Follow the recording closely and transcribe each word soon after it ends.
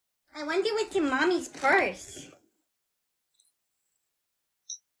I wonder what's in Mommy's purse.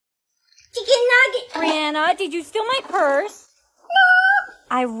 Chicken nugget! Brianna, did you steal my purse? No!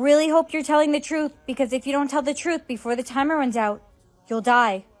 I really hope you're telling the truth, because if you don't tell the truth before the timer runs out, you'll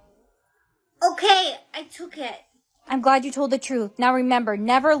die. Okay, I took it. I'm glad you told the truth. Now remember,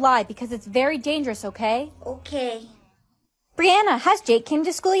 never lie, because it's very dangerous, okay? Okay. Brianna, has Jake came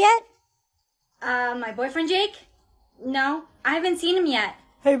to school yet? My boyfriend Jake? No, I haven't seen him yet.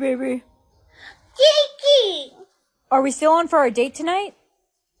 Hey, baby. Jakey! Are we still on for our date tonight?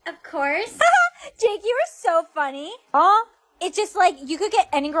 Of course. Jake, you are so funny. It's just like you could get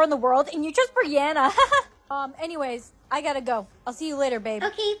any girl in the world and you chose Brianna. Anyways, I gotta go. I'll see you later, babe.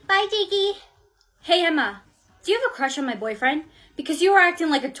 Okay, bye, Jakey. Hey, Emma. Do you have a crush on my boyfriend? Because you were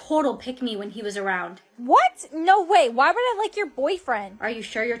acting like a total pick-me when he was around. What? No way. Why would I like your boyfriend? Are you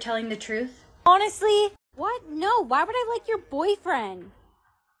sure you're telling the truth? Honestly? What? No, why would I like your boyfriend?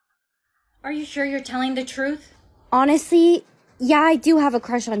 Are you sure you're telling the truth? Honestly, yeah, I do have a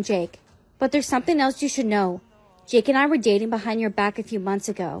crush on Jake. But there's something else you should know. Jake and I were dating behind your back a few months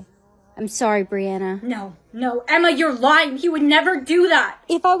ago. I'm sorry, Brianna. No, Emma, you're lying. He would never do that.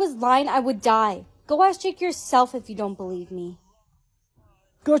 If I was lying, I would die. Go ask Jake yourself if you don't believe me.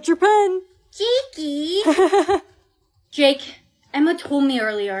 Got your pen. Jakey! Jake, Emma told me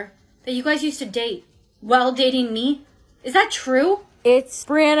earlier that you guys used to date while dating me. Is that true? It's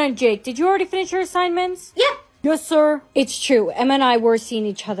Brianna and Jake. Did you already finish your assignments? Yep. Yes, sir. It's true. Emma and I were seeing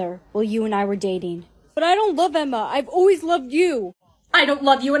each other while you and I were dating. But I don't love Emma. I've always loved you. I don't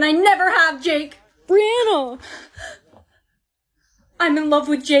love you and I never have, Jake. Brianna! I'm in love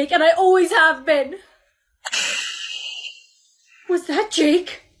with Jake and I always have been. Was that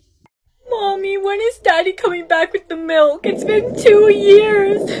Jake? Mommy, when is Daddy coming back with the milk? It's been 2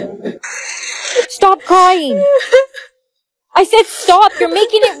 years. Stop crying. I said stop. You're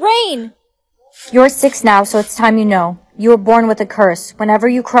making it rain. You're 6 now, so it's time you know. You were born with a curse. Whenever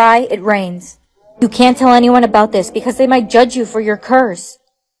you cry, it rains. You can't tell anyone about this because they might judge you for your curse.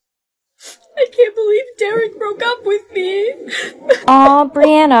 I can't believe Derek broke up with me. Aw,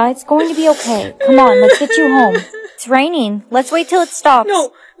 Brianna, it's going to be okay. Come on, let's get you home. It's raining. Let's wait till it stops.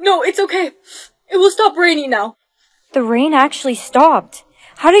 No, it's okay. It will stop raining now. The rain actually stopped.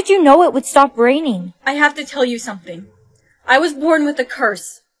 How did you know it would stop raining? I have to tell you something. I was born with a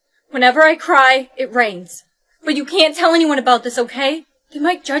curse. Whenever I cry, it rains. But you can't tell anyone about this, okay? They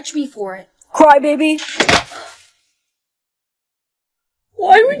might judge me for it. Cry, baby.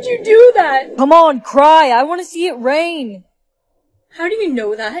 Why would you do that? Come on, cry. I want to see it rain. How do you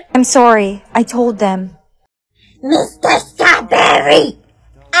know that? I'm sorry. I told them. Mr. Strawberry!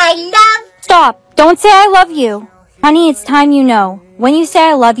 I love... Stop. Don't say I love you. Honey, it's time you know. When you say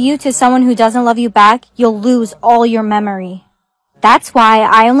I love you to someone who doesn't love you back, you'll lose all your memory. That's why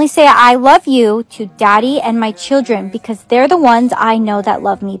I only say I love you to Daddy and my children because they're the ones I know that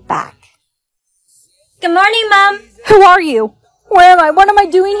love me back. Good morning, Mom. Who are you? Where am I? What am I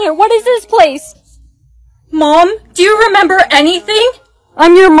doing here? What is this place? Mom, do you remember anything?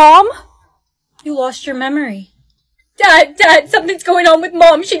 I'm your mom? You lost your memory. Dad, something's going on with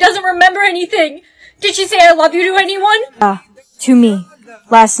Mom. She doesn't remember anything. Did she say I love you to anyone? To me.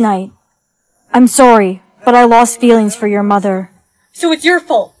 Last night. I'm sorry, but I lost feelings for your mother. So it's your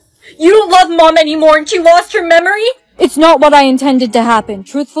fault. You don't love Mom anymore and she lost her memory? It's not what I intended to happen.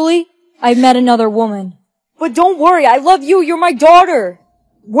 Truthfully, I met another woman. But don't worry, I love you. You're my daughter.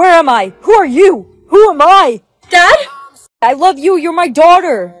 Where am I? Who are you? Who am I? Dad? I love you. You're my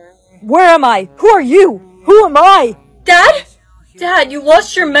daughter. Where am I? Who are you? Who am I? Dad? Dad, you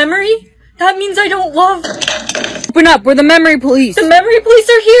lost your memory? That means I don't love... Open up. We're the memory police. The memory police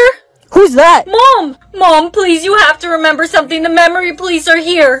are here? Who's that? Mom! Mom, please, you have to remember something. The memory police are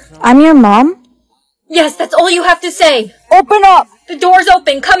here. I'm your mom? Yes, that's all you have to say. Open up! The door's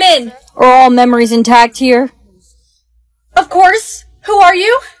open. Come in. Are all memories intact here? Of course. Who are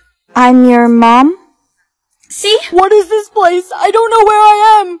you? I'm your mom? See? What is this place? I don't know where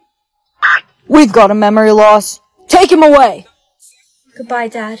I am. We've got a memory loss. Take him away. Goodbye,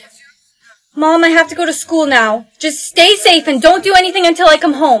 Dad. Mom, I have to go to school now. Just stay safe and don't do anything until I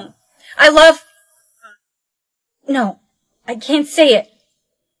come home. I love... No, I can't say it.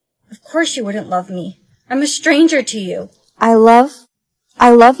 Of course you wouldn't love me. I'm a stranger to you. I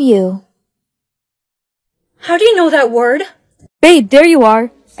love you. How do you know that word? Babe, there you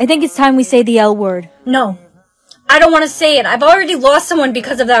are. I think it's time we say the L word. No, I don't want to say it. I've already lost someone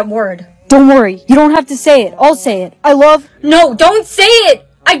because of that word. Don't worry. You don't have to say it. I'll say it. No, don't say it!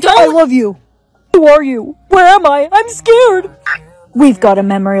 I love you. Who are you? Where am I? I'm scared. We've got a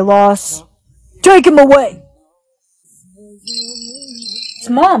memory loss. Take him away. It's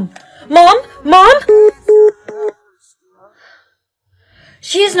Mom. Mom? Mom?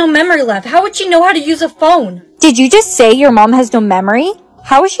 She has no memory left. How would she know how to use a phone? Did you just say your mom has no memory?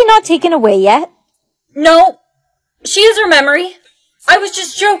 How is she not taken away yet? No. She has her memory. I was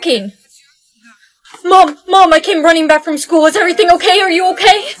just joking. Mom, I came running back from school. Is everything okay? Are you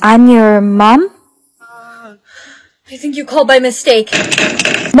okay? I'm your mom? I think you called by mistake.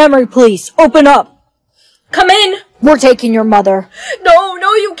 Memory, please. Open up. Come in. We're taking your mother. No,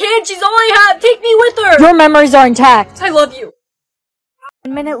 you can't. She's all I have. Take me with her. Your memories are intact. I love you.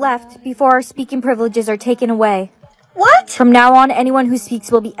 1 minute left before our speaking privileges are taken away. What? From now on, anyone who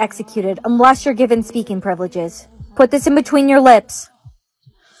speaks will be executed, unless you're given speaking privileges. Put this in between your lips.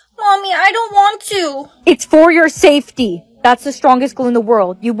 Mommy, I don't want to. It's for your safety. That's the strongest glue in the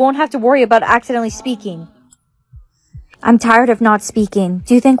world. You won't have to worry about accidentally speaking. I'm tired of not speaking.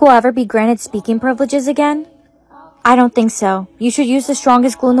 Do you think we'll ever be granted speaking privileges again? I don't think so. You should use the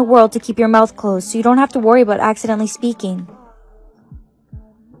strongest glue in the world to keep your mouth closed, so you don't have to worry about accidentally speaking.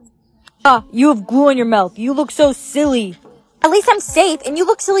 Ah, you have glue on your mouth. You look so silly. At least I'm safe, and you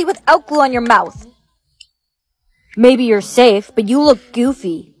look silly without glue on your mouth. Maybe you're safe, but you look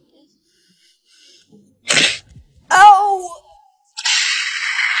goofy. Oh!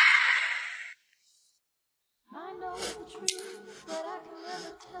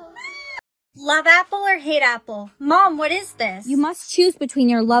 Love apple or hate apple? Mom, what is this? You must choose between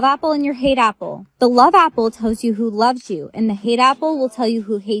your love apple and your hate apple. The love apple tells you who loves you, and the hate apple will tell you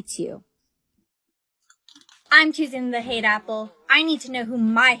who hates you. I'm choosing the hate apple. I need to know who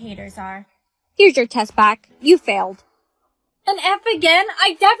my haters are. Here's your test back. You failed. An F again?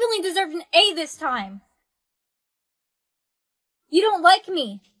 I definitely deserved an A this time. You don't like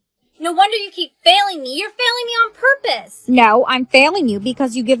me. No wonder you keep failing me. You're failing me on purpose. No, I'm failing you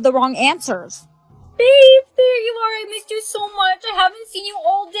because you give the wrong answers. Babe, there you are. I missed you so much. I haven't seen you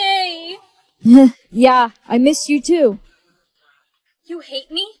all day. Yeah, I missed you too. You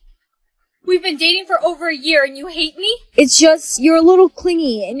hate me? We've been dating for over a year and you hate me? It's just, you're a little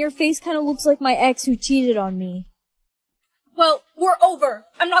clingy, and your face kind of looks like my ex who cheated on me. Well, we're over.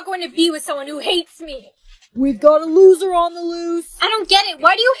 I'm not going to be with someone who hates me. We've got a loser on the loose. I don't get it.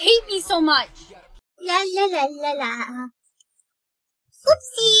 Why do you hate me so much? La la la la la.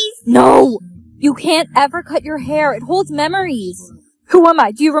 Oopsies. No! You can't ever cut your hair. It holds memories. Who am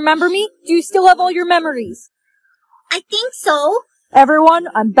I? Do you remember me? Do you still have all your memories? I think so. Everyone,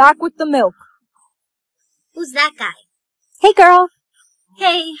 I'm back with the milk. Who's that guy? Hey, girl.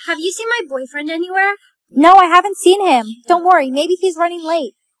 Hey, have you seen my boyfriend anywhere? No, I haven't seen him. Don't worry. Maybe he's running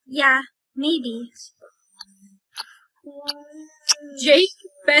late. Yeah, maybe. Jake?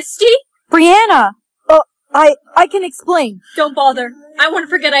 Bestie? Brianna! I can explain. Don't bother. I want to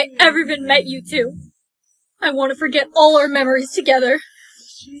forget I ever even met you two. I want to forget all our memories together.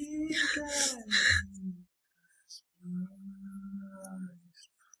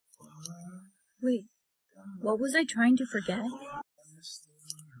 Wait, what was I trying to forget?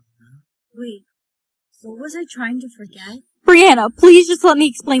 Wait, what was I trying to forget? Brianna, please just let me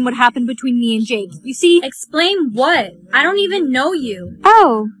explain what happened between me and Jake. You see? Explain what? I don't even know you.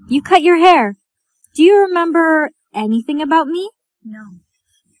 Oh, you cut your hair. Do you remember anything about me? No.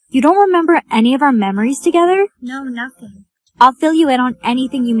 You don't remember any of our memories together? No, nothing. I'll fill you in on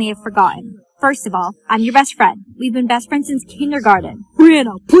anything you may have forgotten. First of all, I'm your best friend. We've been best friends since kindergarten.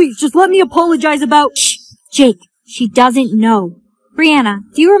 Brianna, please, just let me apologize about— Shh! Jake, she doesn't know. Brianna,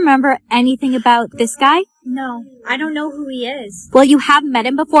 do you remember anything about this guy? No, I don't know who he is. Well, you have met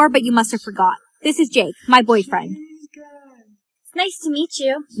him before, but you must have forgot. This is Jake, my boyfriend. It's nice to meet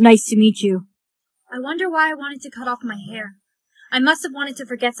you. Nice to meet you. I wonder why I wanted to cut off my hair. I must have wanted to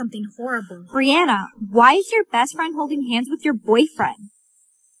forget something horrible. Brianna, why is your best friend holding hands with your boyfriend?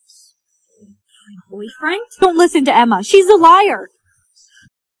 My boyfriend? Don't listen to Emma. She's a liar.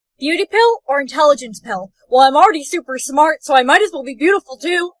 Beauty pill or intelligence pill? Well, I'm already super smart, so I might as well be beautiful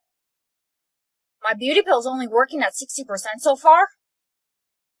too. My beauty pill's only working at 60% so far?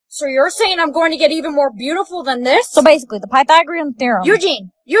 So you're saying I'm going to get even more beautiful than this? So basically, the Pythagorean theorem.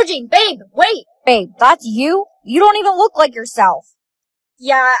 Eugene, babe, wait! Babe, that's you? You don't even look like yourself.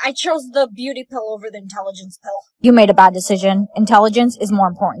 Yeah, I chose the beauty pill over the intelligence pill. You made a bad decision. Intelligence is more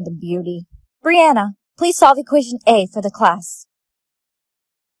important than beauty. Brianna, please solve equation A for the class.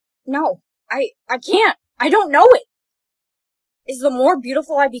 No, I can't. I don't know it. Is the more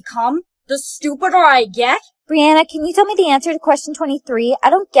beautiful I become, the stupider I get? Brianna, can you tell me the answer to question 23? I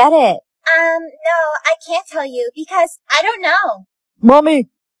don't get it. No, I can't tell you because I don't know. Mommy!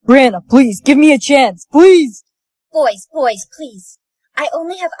 Brianna, please, give me a chance, please! Boys, please. I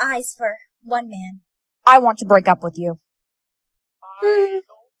only have eyes for one man. I want to break up with you.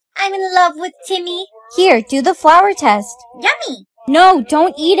 I'm in love with Timmy. Here, do the flower test. Yummy. No,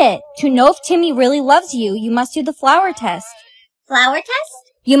 don't eat it. To know if Timmy really loves you, you must do the flower test. Flower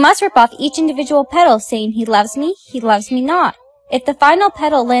test? You must rip off each individual petal saying he loves me not. If the final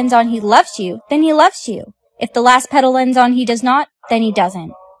petal lands on he loves you, then he loves you. If the last petal lands on he does not, then he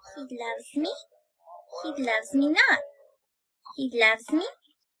doesn't. He loves me. He loves me not. He loves me.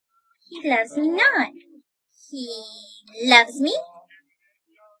 He loves me not. He loves me.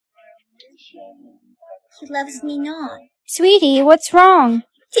 He loves me not. Sweetie, what's wrong?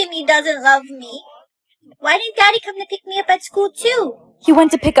 Timmy doesn't love me. Why didn't Daddy come to pick me up at school too? He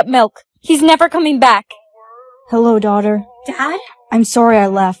went to pick up milk. He's never coming back. Hello, daughter. Dad? I'm sorry I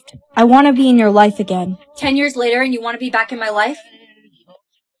left. I want to be in your life again. 10 years later and you want to be back in my life?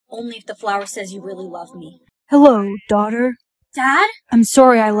 Only if the flower says you really love me. Hello, daughter. Dad? I'm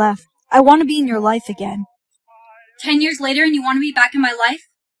sorry I left. I want to be in your life again. 10 years later and you want to be back in my life?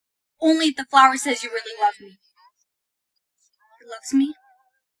 Only if the flower says you really love me. He loves me.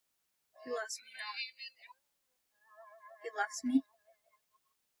 He loves me not. He loves me.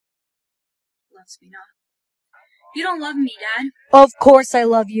 He loves me not. You don't love me, Dad. Of course I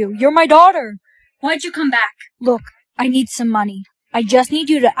love you. You're my daughter. Why'd you come back? Look, I need some money. I just need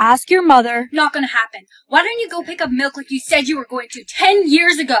you to ask your mother. Not gonna happen. Why don't you go pick up milk like you said you were going to 10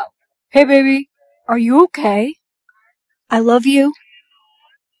 years ago? Hey, baby. Are you okay? I love you.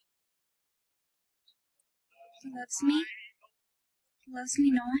 He loves me. He loves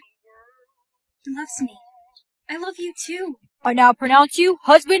me not. He loves me. I love you too. I now pronounce you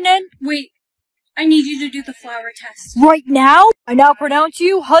husband and... Wait. I need you to do the flower test. Right now? I now pronounce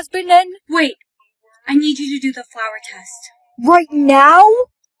you husband and... Wait. I need you to do the flower test. Right now?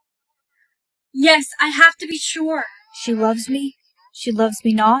 Yes, I have to be sure. She loves me. She loves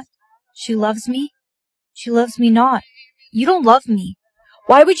me not. She loves me. She loves me not. You don't love me.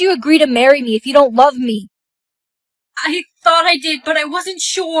 Why would you agree to marry me if you don't love me? I thought I did, but I wasn't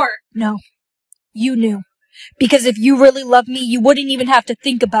sure. No. You knew. Because if you really loved me, you wouldn't even have to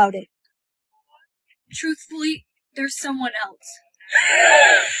think about it. Truthfully, there's someone else.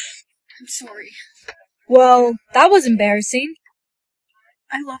 I'm sorry. Well, that was embarrassing.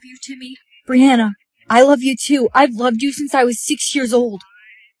 I love you, Timmy. Brianna, I love you too. I've loved you since I was 6 years old.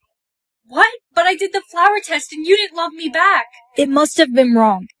 What? But I did the flower test and you didn't love me back. It must have been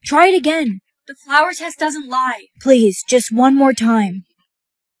wrong. Try it again. The flower test doesn't lie. Please, just one more time.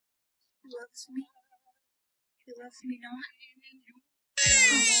 He loves me. He loves me not.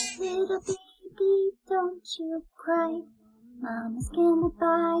 Little baby, don't you cry. Mama's gonna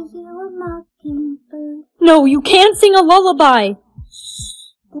buy you a mockingbird. No, you can't sing a lullaby.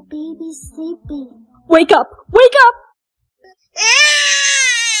 The baby's sleeping. Wake up! Wake up!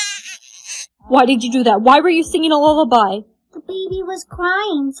 Why did you do that? Why were you singing a lullaby? The baby was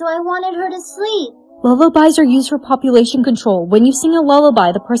crying, so I wanted her to sleep. Lullabies are used for population control. When you sing a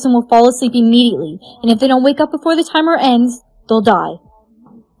lullaby, the person will fall asleep immediately, and if they don't wake up before the timer ends, they'll die.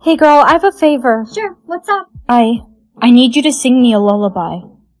 Hey girl, I have a favor. Sure, what's up? I need you to sing me a lullaby.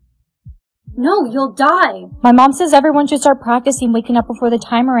 No, you'll die. My mom says everyone should start practicing waking up before the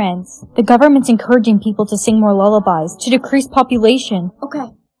timer ends. The government's encouraging people to sing more lullabies to decrease population.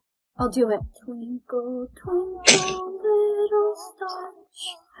 Okay, I'll do it. Twinkle, twinkle, little star,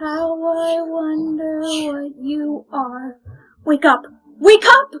 how I wonder what you are. Wake up! Wake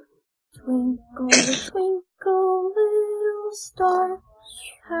up! Twinkle, twinkle, little star,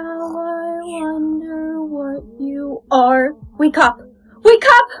 how I wonder what you are. Wake up! Wake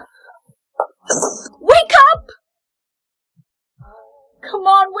up! Wake up! Come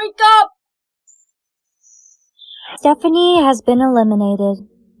on, wake up! Stephanie has been eliminated.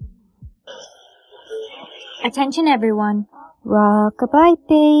 Attention everyone. Rock-a-bye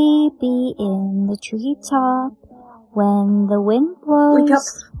baby in the treetop. When the wind blows. Wake up!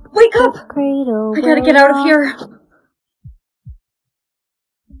 Wake up! The cradle I gotta get out of here.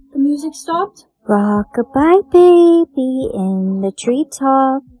 The music stopped? Rock-a-bye baby in the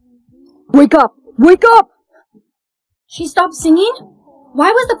treetop. Wake up! Wake up! She stopped singing?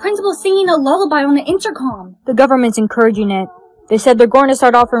 Why was the principal singing a lullaby on the intercom? The government's encouraging it. They said they're going to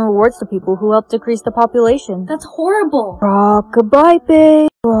start offering rewards to people who help decrease the population. That's horrible. Rock-a-bye baby,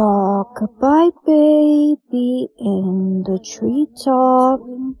 rock-a-bye baby in the treetop.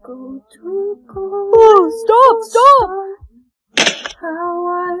 Twinkle, twinkle, Oh, stop! how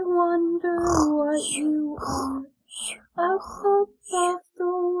I wonder what you are. Up above the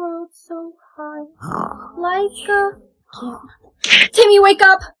world so high, like a... Timmy, wake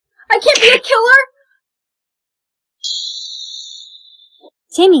up! I can't be a killer!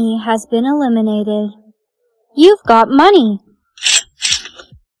 Timmy has been eliminated. You've got money.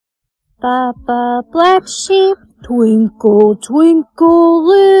 Ba, black sheep. Twinkle, twinkle,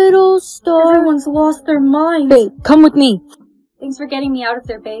 little star. Everyone's lost their minds. Babe, come with me. Thanks for getting me out of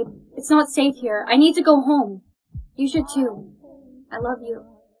there, babe. It's not safe here. I need to go home. You should too. I love you.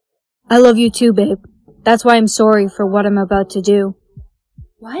 I love you too, babe. That's why I'm sorry for what I'm about to do.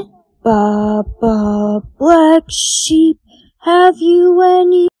 What? Ba, black sheep, have you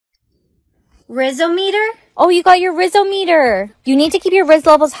any... Rizzometer? Oh, you got your Rizzometer. You need to keep your Riz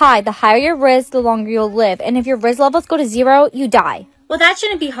levels high. The higher your Riz, the longer you'll live. And if your Riz levels go to 0, you die. Well, that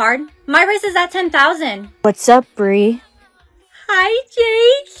shouldn't be hard. My Riz is at 10,000. What's up, Bree? Hi,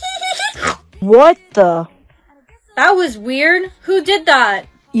 Jake. What the... That was weird. Who did that?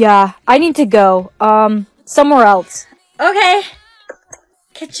 Yeah, I need to go. Somewhere else. Okay.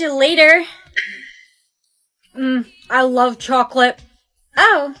 Catch you later. I love chocolate.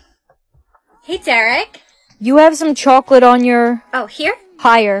 Oh. Hey, Derek. You have some chocolate on your... Oh, here?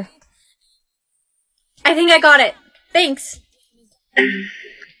 higher. I think I got it. Thanks.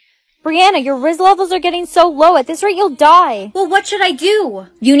 Brianna, your Riz levels are getting so low. At this rate, you'll die. Well, what should I do?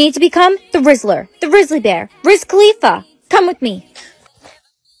 You need to become the Rizzler, the Rizzly Bear, Riz Khalifa. Come with me.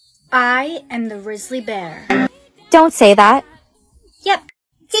 I am the Rizzly Bear. Don't say that. Yep.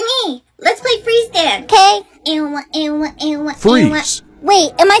 Timmy, let's play freeze dance. Okay. Freeze.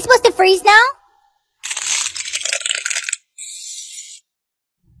 Wait, am I supposed to freeze now?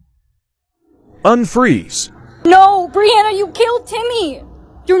 Unfreeze. No, Brianna, you killed Timmy.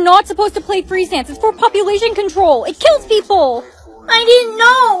 You're not supposed to play freeze dance. It's for population control. It kills people. I didn't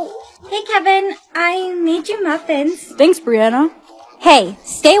know. Hey, Kevin, I made you muffins. Thanks, Brianna. Hey,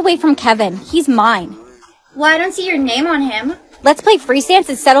 stay away from Kevin. He's mine. Well, I don't see your name on him. Let's play freeze dance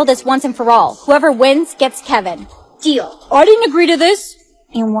and settle this once and for all. Whoever wins gets Kevin. Deal. I didn't agree to this.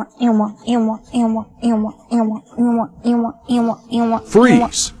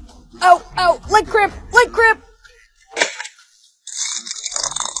 Freeze. Ow, ow, leg cramp, leg cramp.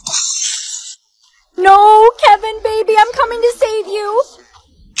 No, Kevin, baby, I'm coming to save you.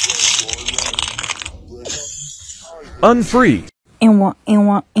 Unfreeze.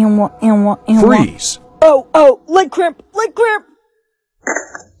 Freeze. Oh, oh, leg cramp, leg cramp.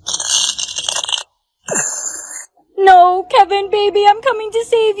 No, Kevin, baby, I'm coming to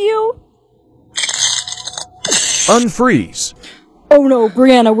save you. Unfreeze. Oh no,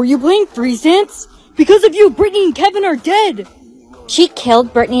 Brianna, were you playing freeze dance? Because of you, Brittany and Kevin are dead. She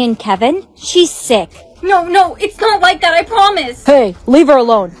killed Brittany and Kevin? She's sick. No, it's not like that, I promise. Hey, leave her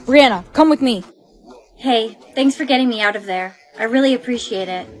alone. Brianna, come with me. Hey, thanks for getting me out of there. I really appreciate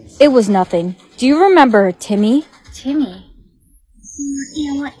it. It was nothing. Do you remember Timmy? Timmy.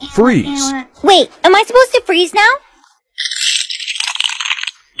 Freeze. Wait, am I supposed to freeze now?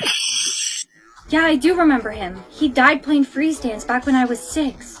 Yeah, I do remember him. He died playing freeze dance back when I was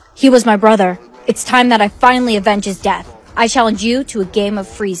 6. He was my brother. It's time that I finally avenge his death. I challenge you to a game of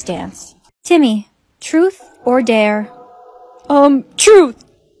freeze dance. Timmy, truth or dare? Truth.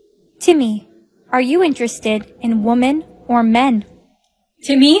 Timmy, are you interested in women or men?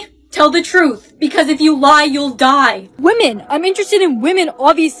 Timmy, tell the truth, because if you lie, you'll die. Women. I'm interested in women,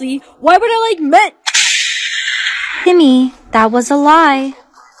 obviously. Why would I like men? Timmy, that was a lie.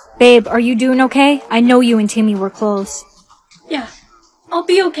 Babe, are you doing okay? I know you and Timmy were close. Yeah, I'll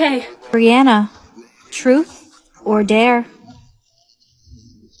be okay. Brianna, truth or dare?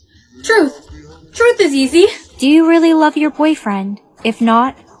 Truth. Truth is easy. Do you really love your boyfriend? If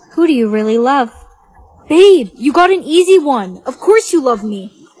not, who do you really love? Babe, you got an easy one. Of course you love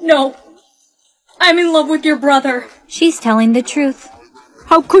me. No. I'm in love with your brother. She's telling the truth.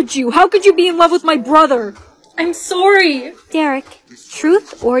 How could you? How could you be in love with my brother? I'm sorry. Derek,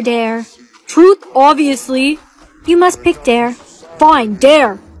 truth or dare? Truth, obviously. You must pick dare. Fine,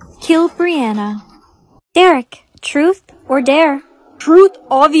 dare. Kill Brianna. Derek, truth or dare? Truth,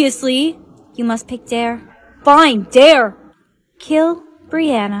 obviously. You must pick dare. Fine, dare. Kill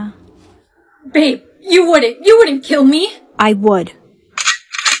Brianna. Babe, you wouldn't kill me. I would.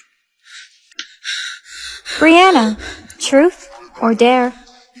 Brianna, truth or dare?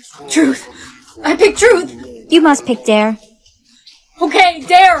 Truth. I pick truth. You must pick dare. Okay,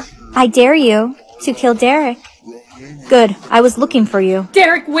 dare. I dare you to kill Derek. Good, I was looking for you.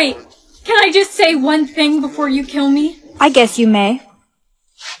 Derek, wait. Can I just say one thing before you kill me? I guess you may.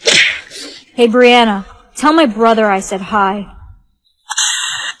 Hey, Brianna, tell my brother I said hi.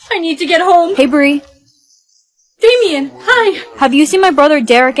 I need to get home. Hey, Bri. Damien, hi. Have you seen my brother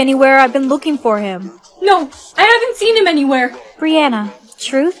Derek anywhere? I've been looking for him. No, I haven't seen him anywhere. Brianna,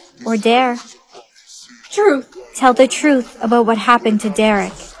 truth or dare? Truth. Tell the truth about what happened to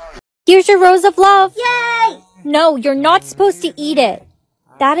Derek. Here's your rose of love. Yay! No, you're not supposed to eat it.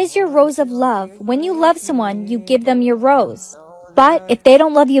 That is your rose of love. When you love someone, you give them your rose. But if they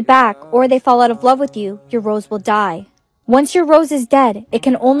don't love you back or they fall out of love with you, your rose will die. Once your rose is dead, it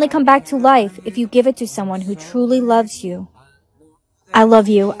can only come back to life if you give it to someone who truly loves you. I love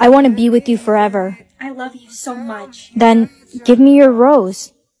you. I want to be with you forever. I love you so much. Then give me your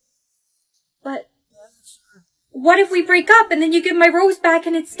rose. But what if we break up and then you give my rose back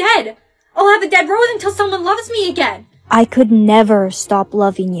and it's dead? I'll have a dead rose until someone loves me again. I could never stop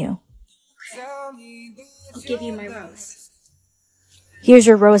loving you. I'll give you my rose. Here's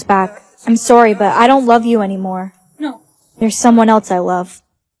your rose back. I'm sorry, but I don't love you anymore. No. There's someone else I love.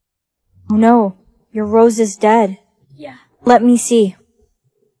 Oh no, your rose is dead. Yeah. Let me see.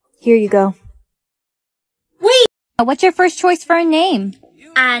 Here you go. Wait! What's your first choice for a name?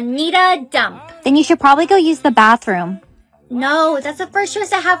 Anita Dump. Then you should probably go use the bathroom. No, that's the first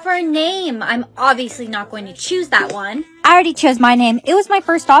choice I have for a name. I'm obviously not going to choose that one. I already chose my name. It was my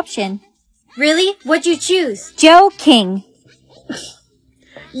first option. Really? What'd you choose? Joe King.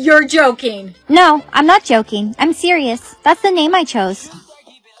 You're joking. No, I'm not joking. I'm serious. That's the name I chose.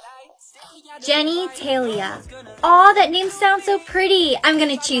 Jenny Talia. Aw, that name sounds so pretty. I'm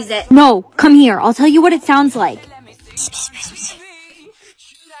gonna choose it. No, come here. I'll tell you what it sounds like.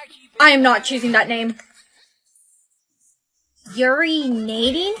 I am not choosing that name.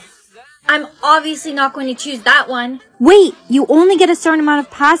 Urinating? I'm obviously not going to choose that one. Wait, you only get a certain amount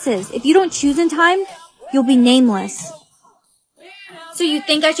of passes. If you don't choose in time, you'll be nameless. So you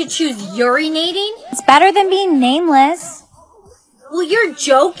think I should choose urinating? It's better than being nameless. Well, you're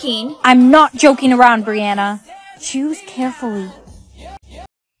joking. I'm not joking around, Brianna. Choose carefully.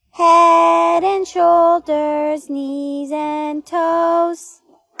 Head and shoulders, knees and toes.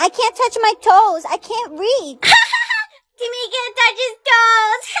 I can't touch my toes. I can't read. Timmy can't touch his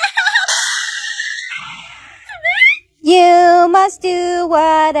toes. You must do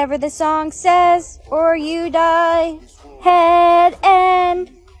whatever the song says, or you die. Head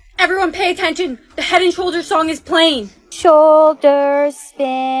and Everyone pay attention. The Head and Shoulders song is playing. shoulders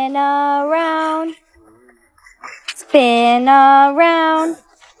spin around. Spin around.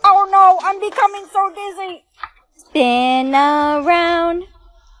 Oh no, I'm becoming so dizzy. Spin around.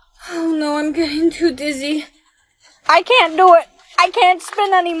 Oh no, I'm getting too dizzy. I can't do it. I can't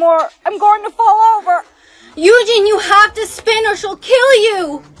spin anymore. I'm going to fall over. Eugene, you have to spin or she'll kill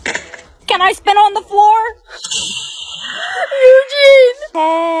you. Can I spin on the floor? Eugene!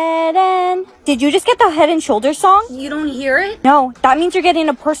 Head and... Did you just get the Head and Shoulders song? You don't hear it? No, that means you're getting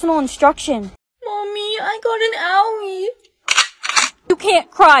a personal instruction. Mommy, I got an owie. You can't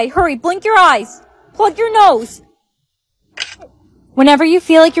cry. Hurry, blink your eyes. Plug your nose. Whenever you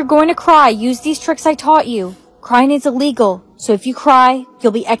feel like you're going to cry, use these tricks I taught you. Crying is illegal, so if you cry,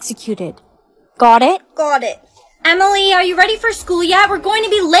 you'll be executed. Got it? Got it. Emily, are you ready for school yet? We're going to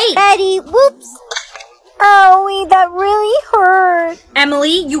be late. Betty, whoops. Owie, that really hurt.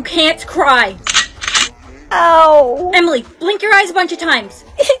 Emily, you can't cry. Ow. Emily, blink your eyes a bunch of times.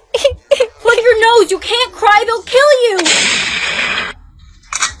 Plug your nose. You can't cry. They'll kill you.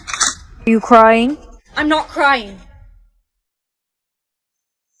 Are you crying? I'm not crying.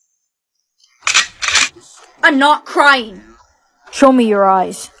 I'm not crying. Show me your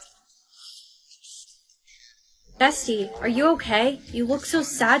eyes. Bestie, are you okay? You look so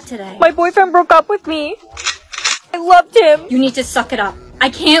sad today. My boyfriend broke up with me. I loved him. You need to suck it up. I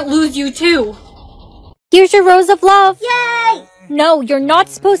can't lose you too. Here's your rose of love. Yay! No, you're not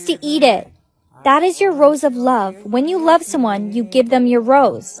supposed to eat it. That is your rose of love. When you love someone, you give them your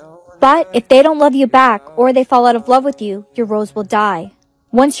rose. But if they don't love you back or they fall out of love with you, your rose will die.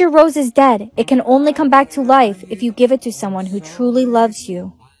 Once your rose is dead, it can only come back to life if you give it to someone who truly loves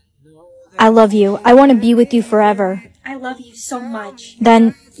you. I love you. I want to be with you forever. I love you so much.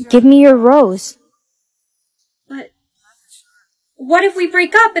 Then give me your rose. But what if we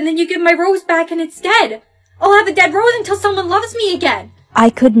break up and then you give my rose back and it's dead? I'll have a dead rose until someone loves me again. I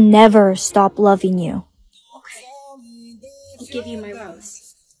could never stop loving you. Okay. I'll give you my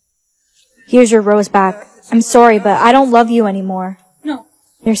rose. Here's your rose back. I'm sorry, but I don't love you anymore. No.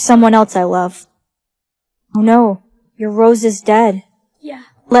 There's someone else I love. Oh no, your rose is dead. Yeah.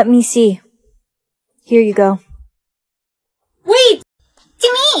 Let me see. Here you go. Wait!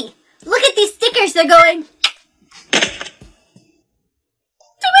 Timmy! Look at these stickers. They're going.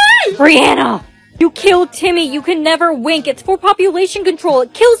 Timmy! Brianna! You killed Timmy. You can never wink. It's for population control.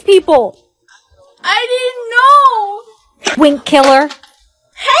 It kills people. I didn't know! Wink killer.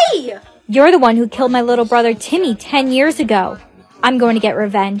 Hey! You're the one who killed my little brother Timmy 10 years ago. I'm going to get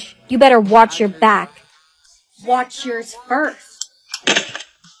revenge. You better watch your back. Watch yours first.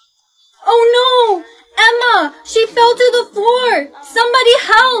 Oh no! Emma! She fell to the floor! Somebody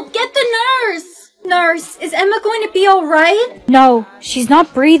help! Get the nurse! Nurse, is Emma going to be alright? No, she's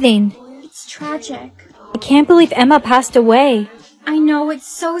not breathing. It's tragic. I can't believe Emma passed away. I know, it's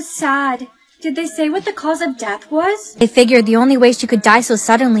so sad. Did they say what the cause of death was? They figured the only way she could die so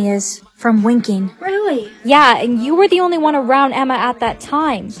suddenly is from winking. Really? Yeah, and you were the only one around Emma at that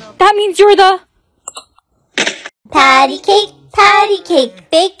time. That means you're the... Patty cake,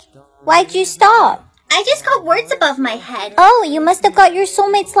 bake. Why'd you stop? I just got words above my head. Oh, you must have got your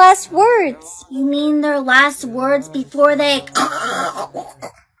soulmate's last words. You mean their last words before they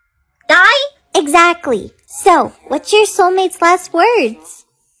die? Exactly. So, what's your soulmate's last words?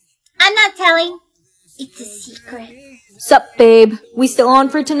 I'm not telling. It's a secret. Sup, babe? We still on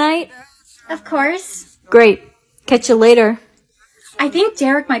for tonight? Of course. Great. Catch you later. I think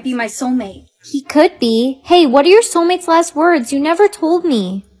Derek might be my soulmate. He could be. Hey, what are your soulmate's last words? You never told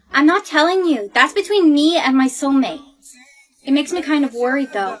me. I'm not telling you. That's between me and my soulmate. It makes me kind of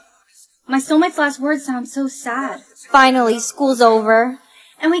worried, though. My soulmate's last words sound so sad. Finally, school's over.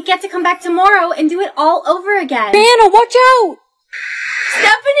 And we get to come back tomorrow and do it all over again. Brianna, watch out!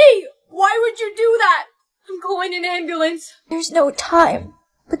 Stephanie! Why would you do that? I'm calling an ambulance. There's no time.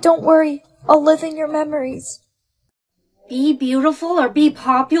 But don't worry, I'll live in your memories. Be beautiful or be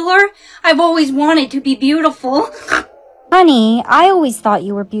popular? I've always wanted to be beautiful. Honey, I always thought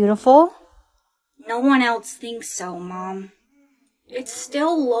you were beautiful. No one else thinks so, Mom. It's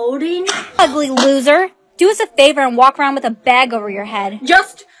still loading. Ugly loser. Do us a favor and walk around with a bag over your head.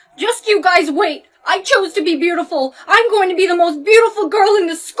 Just you guys wait. I chose to be beautiful. I'm going to be the most beautiful girl in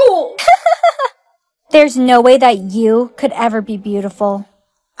the school. There's no way that you could ever be beautiful.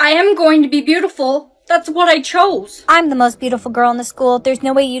 I am going to be beautiful. That's what I chose. I'm the most beautiful girl in the school. There's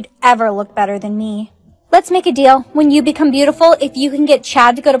no way you'd ever look better than me. Let's make a deal. When you become beautiful, if you can get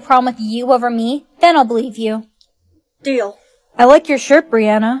Chad to go to prom with you over me, then I'll believe you. Deal. I like your shirt,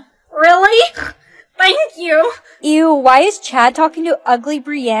 Brianna. Really? Thank you. Ew, why is Chad talking to ugly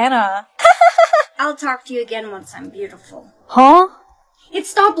Brianna? I'll talk to you again once I'm beautiful. Huh? It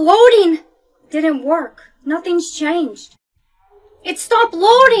stopped loading. Didn't work. Nothing's changed. It stopped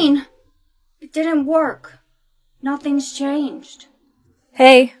loading. It didn't work. Nothing's changed.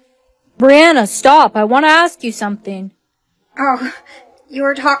 Hey, Brianna, stop. I want to ask you something. Oh, you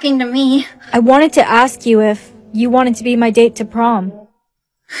were talking to me. I wanted to ask you if you wanted to be my date to prom.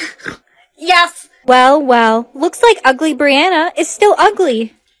 Yes! Well, looks like ugly Brianna is still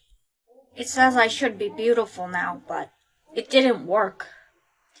ugly. It says I should be beautiful now, but it didn't work.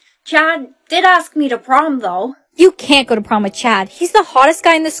 Chad did ask me to prom, though. You can't go to prom with Chad. He's the hottest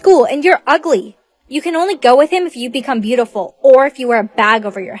guy in the school, and you're ugly. You can only go with him if you become beautiful, or if you wear a bag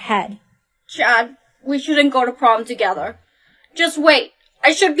over your head. Chad, we shouldn't go to prom together. Just wait.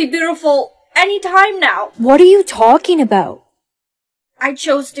 I should be beautiful any time now. What are you talking about? I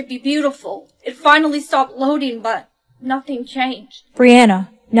chose to be beautiful. It finally stopped loading, but nothing changed. Brianna,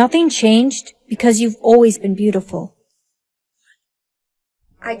 nothing changed because you've always been beautiful.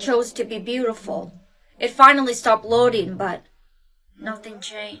 I chose to be beautiful. It finally stopped loading, but nothing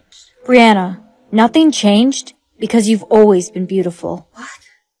changed. Brianna, nothing changed because you've always been beautiful. What?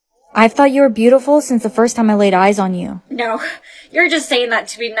 I've thought you were beautiful since the first time I laid eyes on you. No, you're just saying that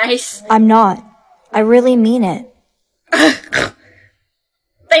to be nice. I'm not. I really mean it.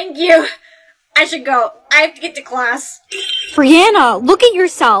 Thank you. I should go. I have to get to class. Brianna, look at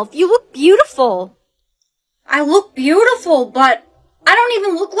yourself. You look beautiful. I look beautiful, but I don't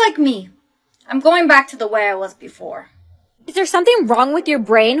even look like me. I'm going back to the way I was before. Is there something wrong with your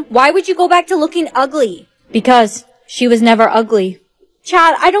brain? Why would you go back to looking ugly? Because she was never ugly.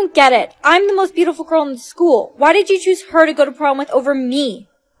 Chad, I don't get it. I'm the most beautiful girl in the school. Why did you choose her to go to prom with over me?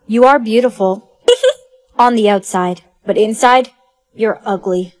 You are beautiful. On the outside. But inside, you're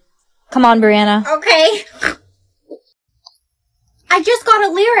ugly. Come on, Brianna. Okay. I just got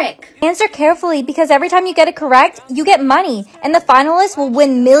a lyric. Answer carefully, because every time you get it correct, you get money, and the finalists will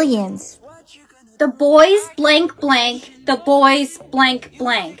win millions. The boys blank blank. The boys blank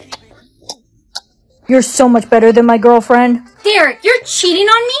blank. You're so much better than my girlfriend. Derek, you're cheating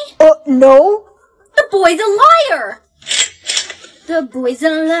on me? No. The boy's a liar. The boy's a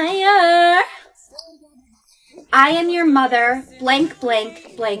liar. I am your mother, blank,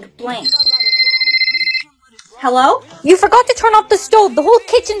 blank, blank, blank. Hello? You forgot to turn off the stove. The whole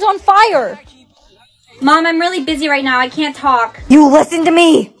kitchen's on fire. Mom, I'm really busy right now. I can't talk. You listen to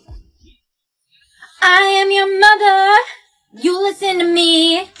me. I am your mother. You listen to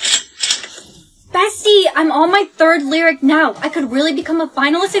me. Bestie, I'm on my third lyric now. I could really become a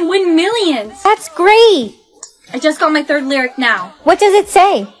finalist and win millions. That's great. I just got my third lyric now. What does it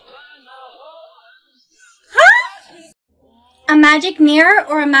say? A magic mirror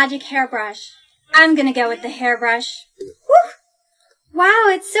or a magic hairbrush? I'm gonna go with the hairbrush. Woo! Wow,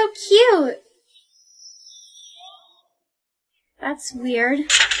 it's so cute. That's weird.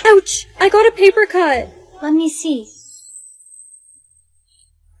 Ouch! I got a paper cut. Let me see.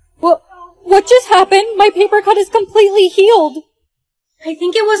 What just happened? My paper cut is completely healed. I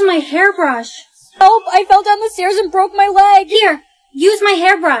think it was my hairbrush. Help! I fell down the stairs and broke my leg. Here, use my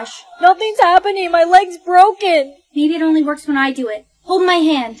hairbrush. Nothing's happening. My leg's broken. Maybe it only works when I do it. Hold my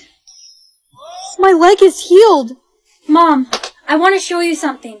hand. My leg is healed. Mom, I want to show you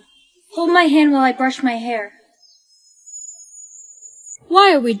something. Hold my hand while I brush my hair.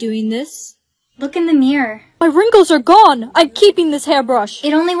 Why are we doing this? Look in the mirror. My wrinkles are gone. I'm keeping this hairbrush.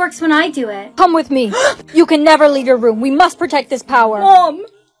 It only works when I do it. Come with me. You can never leave your room. We must protect this power. Mom!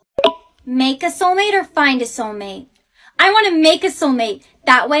 Make a soulmate or find a soulmate? I want to make a soulmate.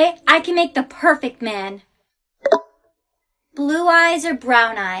 That way, I can make the perfect man. Blue eyes or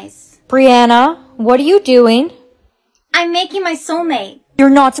brown eyes? Brianna, what are you doing? I'm making my soulmate. You're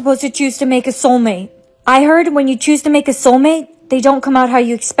not supposed to choose to make a soulmate. I heard when you choose to make a soulmate, they don't come out how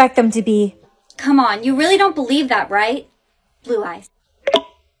you expect them to be. Come on, you really don't believe that, right? Blue eyes.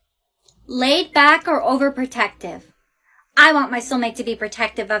 Laid back or overprotective? I want my soulmate to be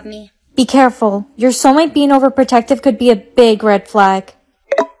protective of me. Be careful. Your soulmate being overprotective could be a big red flag.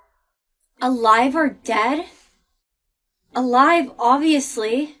 Alive or dead? Alive,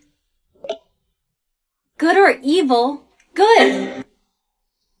 obviously. Good or evil? Good.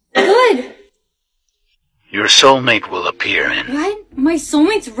 Good. Your soulmate will appear in... What? My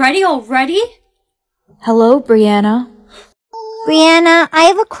soulmate's ready already? Hello, Brianna. Brianna, I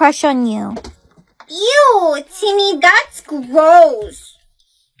have a crush on you. Ew, Timmy, that's gross.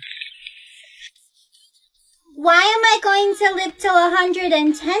 Why am I going to live till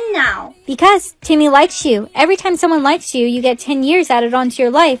 110 now? Because Timmy likes you. Every time someone likes you, you get 10 years added onto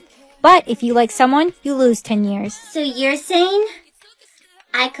your life. But if you like someone, you lose 10 years. So you're saying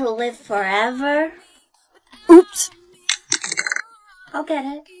I could live forever? Oops. I'll get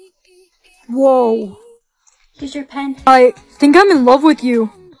it. Whoa. Here's your pen. I think I'm in love with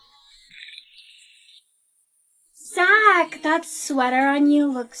you. Zach, that sweater on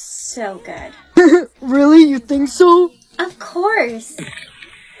you looks so good. Really? You think so? Of course.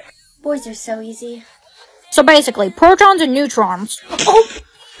 Boys are so easy. So basically, protons and neutrons. Oh,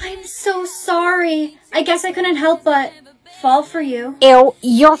 I'm so sorry. I guess I couldn't help but fall for you. Ew,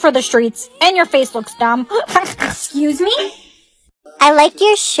 you're for the streets, and your face looks dumb. Excuse me? I like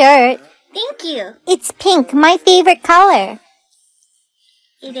your shirt. Thank you. It's pink, my favorite color.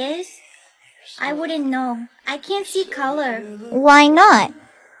 It is? I wouldn't know. I can't see color. Why not?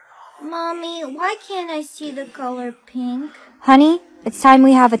 Mommy, why can't I see the color pink? Honey, it's time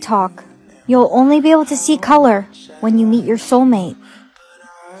we have a talk. You'll only be able to see color when you meet your soulmate.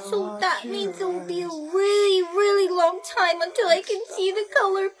 So that means it will be a really, really long time until I can see the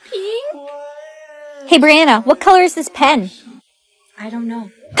color pink? Hey, Brianna, what color is this pen? I don't know.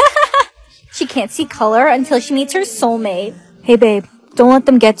 She can't see color until she meets her soulmate. Hey, babe, don't let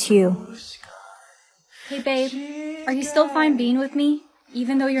them get to you. Hey, babe, are you still fine being with me,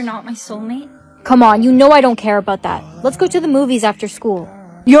 even though you're not my soulmate? Come on, you know I don't care about that. Let's go to the movies after school.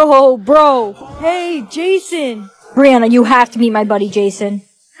 Yo, bro. Hey, Jason. Brianna, you have to meet my buddy Jason.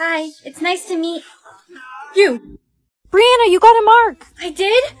 Hi, it's nice to meet You. Brianna, you got a mark. I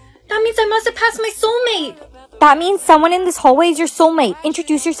did? That means I must have passed my soulmate. That means someone in this hallway is your soulmate.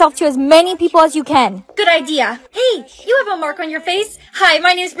 Introduce yourself to as many people as you can. Good idea. Hey, you have a mark on your face. Hi,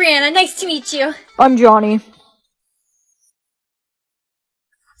 my name's Brianna. Nice to meet you. I'm Johnny.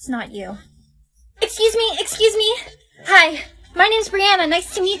 It's not you. Excuse me. Hi, my name's Brianna.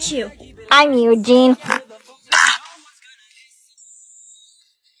 Nice to meet you. I'm Eugene.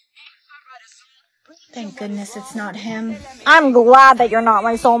 Thank goodness it's not him. I'm glad that you're not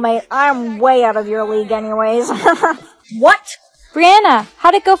my soulmate. I'm way out of your league anyways. What? Brianna,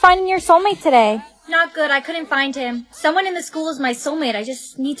 how'd it go finding your soulmate today? Not good. I couldn't find him. Someone in the school is my soulmate. I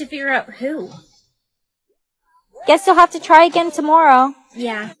just need to figure out who. Guess you'll have to try again tomorrow.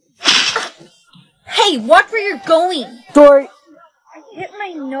 Yeah. Hey, watch where you're going. Sorry. I hit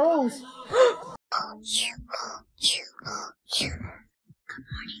my nose.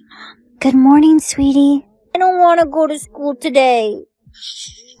 Good morning, sweetie. I don't want to go to school today.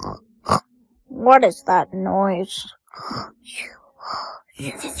 What is that noise?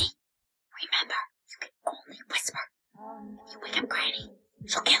 Sissy, remember, you can only whisper. If you wake up Granny,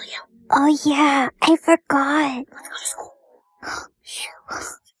 she'll kill you. Oh yeah, I forgot. Let's go to school.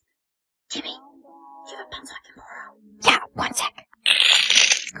 Jimmy, do you have a pencil I can borrow? Yeah, 1 sec.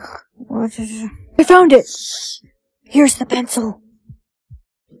 I found it. Here's the pencil.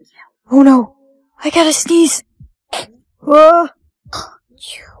 Oh no, I gotta sneeze. Achoo!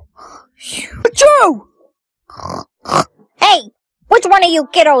 Hey, which one of you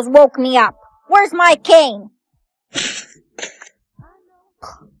kiddos woke me up? Where's my cane?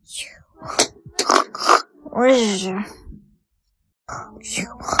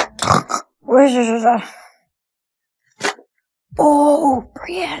 Oh,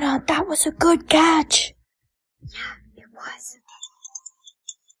 Brianna, that was a good catch. It was.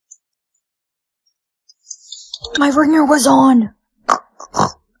 My ringer was on.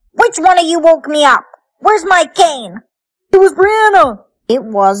 Which one of you woke me up? Where's my cane? It was Brianna. It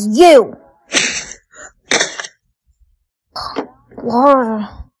was you.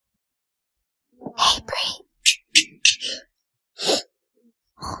 Laura. Hey, Bree.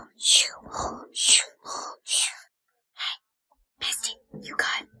 Hey, Misty, you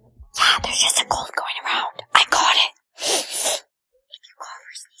got... Yeah, there's just a cold going around. I caught it. If you cough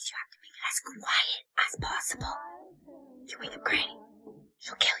or sneeze, you have to make it as quiet as possible. You wake up Granny.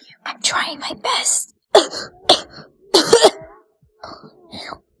 She'll kill you. I'm trying my best.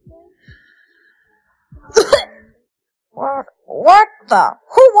 What the?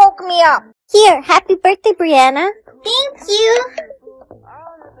 Who woke me up? Here, happy birthday, Brianna. Thank you.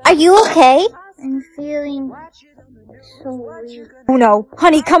 Are you okay? I'm feeling so weak. Oh no.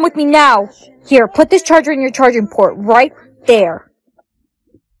 Honey, come with me now. Here, put this charger in your charging port right there.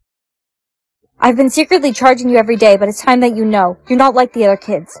 I've been secretly charging you every day, but it's time that you know. You're not like the other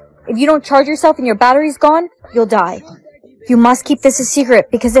kids. If you don't charge yourself and your battery's gone, you'll die. You must keep this a secret,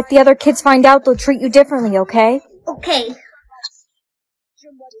 because if the other kids find out, they'll treat you differently, okay? Okay.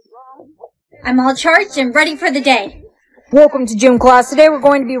 I'm all charged and ready for the day. Welcome to gym class. Today we're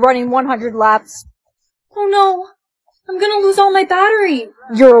going to be running 100 laps. Oh no, I'm gonna lose all my battery.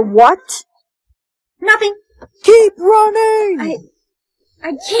 You're a what? Nothing. Keep running!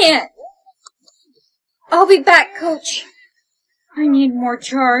 I can't. I'll be back, Coach. I need more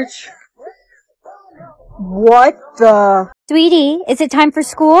charge. What the? Sweetie, is it time for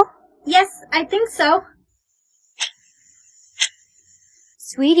school? Yes, I think so.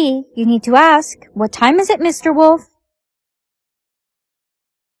 Sweetie, you need to ask, what time is it, Mr. Wolf?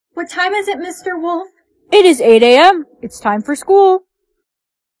 What time is it, Mr. Wolf? It is 8 a.m. It's time for school.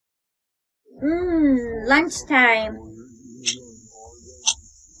 Lunchtime.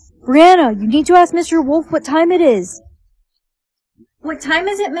 Brianna, you need to ask Mr. Wolf what time it is. What time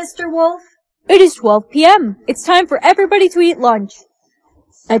is it, Mr. Wolf? It is 12 p.m. It's time for everybody to eat lunch.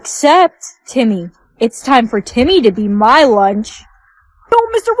 Except Timmy. It's time for Timmy to be my lunch. No,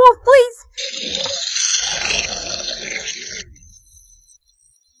 Mr. Wolf, please!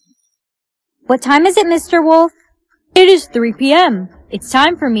 What time is it, Mr. Wolf? It is 3 p.m. It's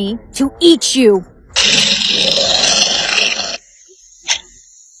time for me to eat you.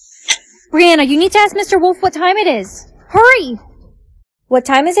 Brianna, you need to ask Mr. Wolf what time it is. Hurry! What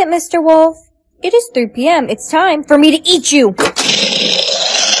time is it, Mr. Wolf? It is 3 p.m. It's time for me to eat you.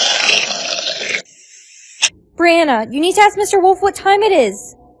 Brianna, you need to ask Mr. Wolf what time it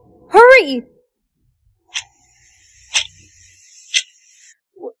is. Hurry!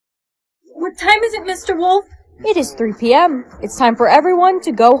 What time is it, Mr. Wolf? It is 3 p.m. It's time for everyone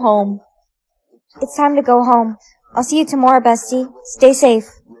to go home. It's time to go home. I'll see you tomorrow, bestie. Stay safe.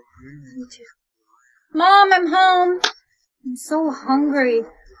 Mom, I'm home. I'm so hungry.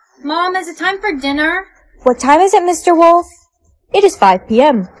 Mom, is it time for dinner? What time is it, Mr. Wolf? It is 5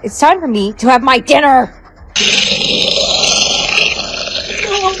 p.m. It's time for me to have my dinner.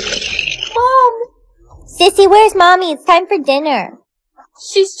 Mom! Sissy, where's Mommy? It's time for dinner.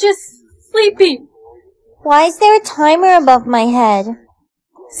 She's just sleeping. Why is there a timer above my head?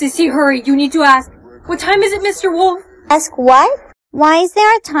 Sissy, hurry. You need to ask. What time is it, Mr. Wolf? Ask what? Why is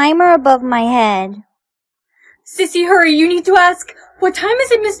there a timer above my head? Sissy, hurry. You need to ask. What time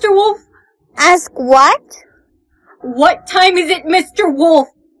is it, Mr. Wolf? Ask what? What time is it, Mr. Wolf?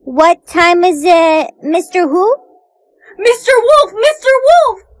 What time is it, Mr. Who? Mr. Wolf! Mr.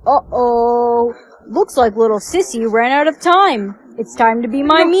 Wolf! Uh-oh. Looks like little Sissy ran out of time. It's time to be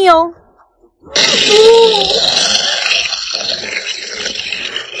my meal.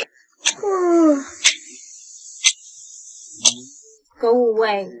 Go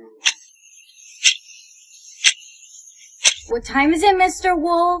away. What time is it, Mr.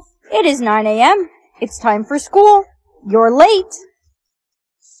 Wolf? It is 9 a.m. It's time for school. You're late.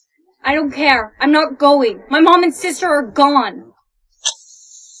 I don't care. I'm not going. My mom and sister are gone.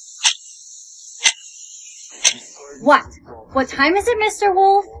 What? What time is it, Mr.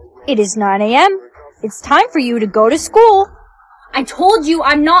 Wolf? It is 9 a.m. It's time for you to go to school. I told you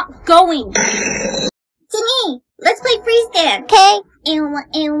I'm not going. Timmy, Let's play freeze dance. Okay.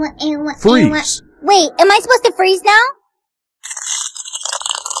 Freeze. Wait, am I supposed to freeze now?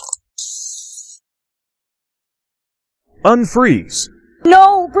 Unfreeze.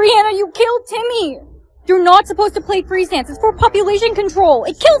 No, Brianna, you killed Timmy! You're not supposed to play freeze dance. It's for population control.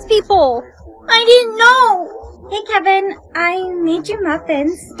 It kills people! I didn't know. Hey, Kevin, I made you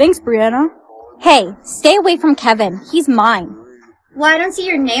muffins. Thanks, Brianna. Hey, stay away from Kevin. He's mine. Well, I don't see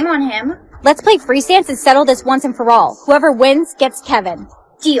your name on him. Let's play freeze dance and settle this once and for all. Whoever wins gets Kevin.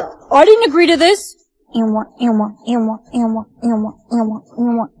 Deal. I didn't agree to this.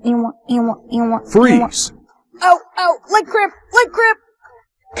 Freeze. Ow, ow, leg cramp, leg cramp!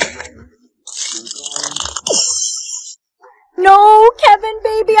 No, Kevin,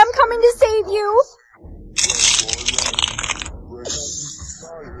 baby, I'm coming to save you!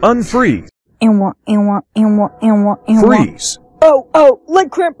 Unfreeze. Freeze. Oh, oh, leg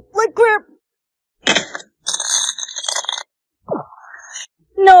cramp, leg cramp!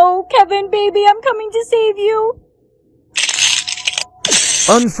 No, Kevin, baby, I'm coming to save you!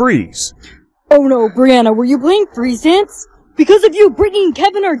 Unfreeze. Oh no, Brianna, were you playing freeze dance? Because of you, Brittany and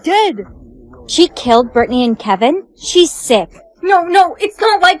Kevin are dead! She killed Brittany and Kevin? She's sick. No, it's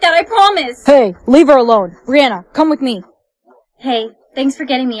not like that, I promise. Hey, leave her alone. Brianna, come with me. Hey, thanks for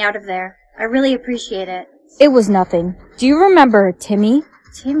getting me out of there. I really appreciate it. It was nothing. Do you remember Timmy?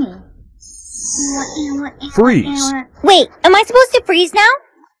 Timmy? Freeze. Wait, am I supposed to freeze now?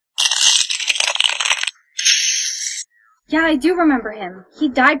 Yeah, I do remember him. He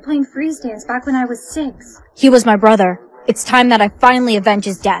died playing freeze dance back when I was 6. He was my brother. It's time that I finally avenge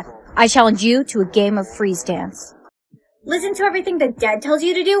his death. I challenge you to a game of freeze dance. Listen to everything that Dad tells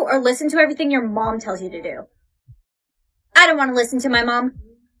you to do, or listen to everything your mom tells you to do. I don't want to listen to my mom.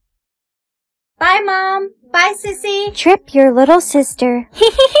 Bye, Mom. Bye, Sissy. Trip your little sister.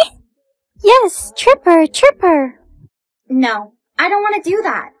 Yes, trip her, trip her. No, I don't want to do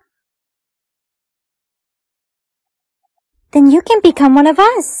that. Then you can become one of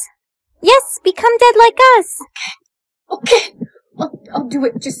us. Yes, become dead like us. Okay. I'll do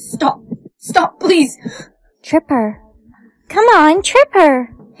it. Just stop. Stop, please. Trip her. Come on, trip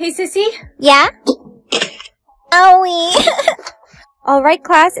her. Hey, Sissy. Yeah? Owie. All right,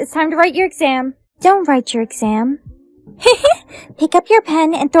 class, it's time to write your exam. Don't write your exam. Pick up your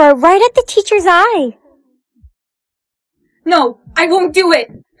pen and throw it right at the teacher's eye. No, I won't do it.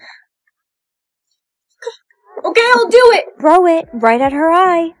 Okay, I'll do it. Throw it right at her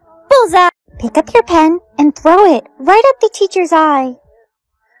eye. Bullseye. Pick up your pen and throw it right at the teacher's eye.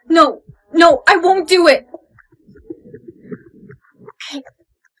 No, I won't do it.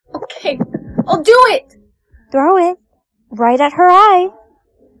 Okay, I'll do it. Throw it right at her eye.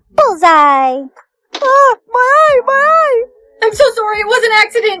 Bullseye. Ah, my eye! I'm so sorry, it was an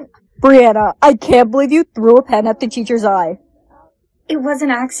accident. Brianna, I can't believe you threw a pen at the teacher's eye. It was an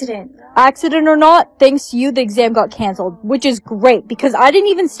accident. Accident or not, thanks to you, the exam got cancelled, which is great because I didn't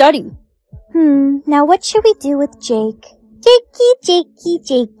even study. Now what should we do with Jake?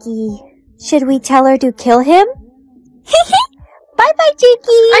 Jakey. Should we tell her to kill him? Bye-bye,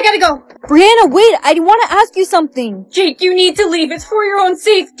 Jakey. I gotta go. Brianna, wait, I want to ask you something. Jake, you need to leave. It's for your own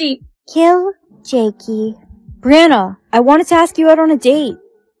safety. Kill Jakey. Brianna, I wanted to ask you out on a date.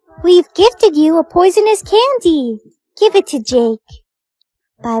 We've gifted you a poisonous candy. Give it to Jake.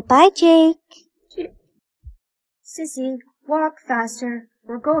 Bye-bye, Jake. Sissy, walk faster.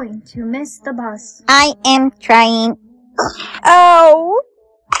 We're going to miss the bus. I am trying. Ow!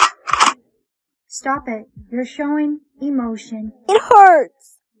 Stop it. You're showing emotion. It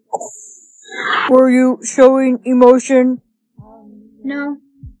hurts. Were you showing emotion? No,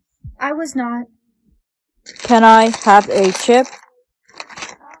 I was not. Can I have a chip?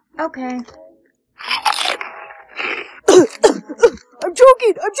 Okay. I'm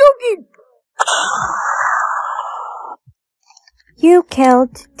joking! You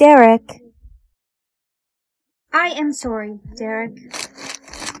killed Derek. I am sorry, Derek.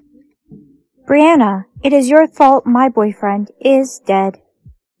 Brianna, it is your fault my boyfriend is dead.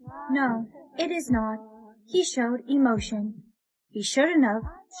 No, it is not. He showed emotion. He shouldn't have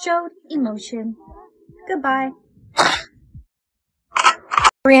showed emotion. Goodbye.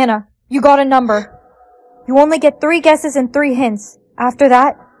 Brianna, you got a number. You only get 3 guesses and 3 hints. After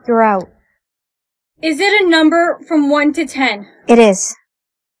that, you're out. Is it a number from 1 to 10? It is.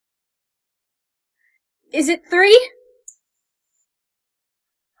 Is it 3?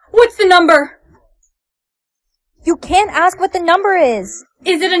 What's the number? You can't ask what the number is.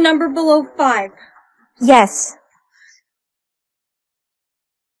 Is it a number below 5? Yes.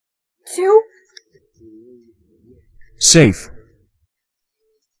 2? Safe.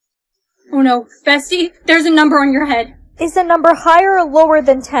 Oh no, Bestie, there's a number on your head. Is the number higher or lower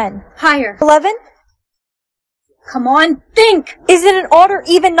than 10? Higher. 11? Come on, think! Is it an odd or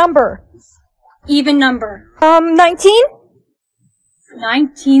even number? Even number. 19?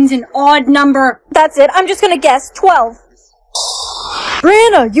 19's an odd number. That's it. I'm just gonna guess. 12.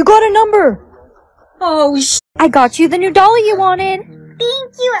 Brianna, you got a number. Oh, I got you the new dolly you wanted. Thank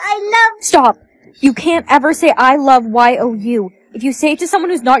you, I love... Stop. You can't ever say I love YOU. If you say it to someone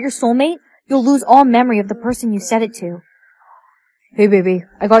who's not your soulmate, you'll lose all memory of the person you said it to. Hey baby,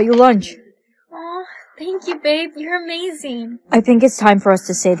 I got you lunch. Aw, thank you, babe. You're amazing. I think it's time for us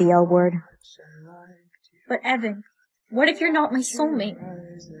to say the L word. But Evan, what if you're not my soulmate?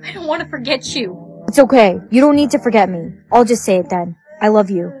 I don't want to forget you. It's okay. You don't need to forget me. I'll just say it then. I love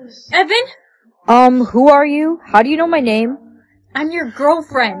you. Evan? Who are you? How do you know my name? I'm your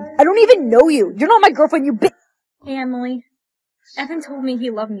girlfriend. I don't even know you. You're not my girlfriend, you bitch. Hey, Emily. Evan told me he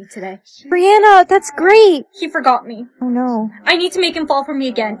loved me today. Brianna, that's great. He forgot me. Oh no. I need to make him fall for me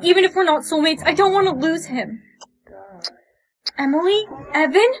again. Even if we're not soulmates, I don't want to lose him. Emily?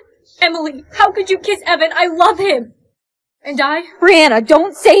 Evan? Emily, how could you kiss Evan? I love him. And I Brianna,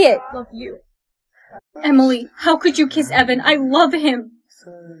 don't say it. love you. Emily, how could you kiss Evan? I love him.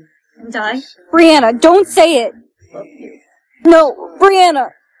 And I Brianna, don't say it. love you. No, Brianna.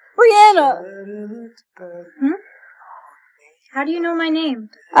 Brianna. How do you know my name?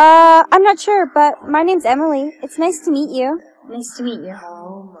 I'm not sure, but my name's Emily. It's nice to meet you. Nice to meet you.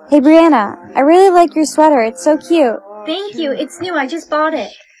 Hey, Brianna, I really like your sweater. It's so cute. Thank you. It's new. I just bought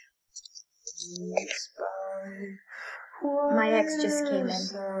it. My ex just came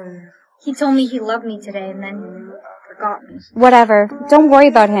in. He told me he loved me today and then forgot me. Whatever. Don't worry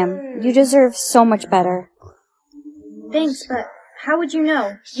about him. You deserve so much better. Thanks, but how would you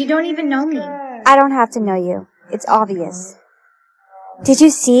know? You don't even know me. I don't have to know you. It's obvious. Did you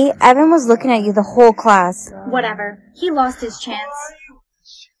see? Evan was looking at you the whole class. Whatever. He lost his chance.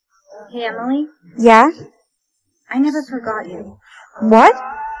 Hey, Emily? Yeah? I never forgot you. What?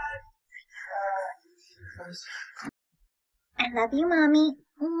 I love you, Mommy.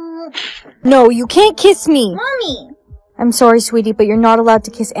 No, you can't kiss me. Mommy! I'm sorry, sweetie, but you're not allowed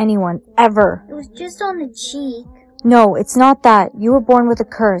to kiss anyone. Ever. It was just on the cheek. No, it's not that. You were born with a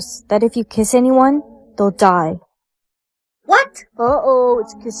curse. That if you kiss anyone, they'll die. What? Uh-oh,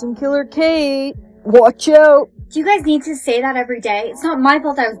 it's Kissing Killer Kate. Watch out. Do you guys need to say that every day? It's not my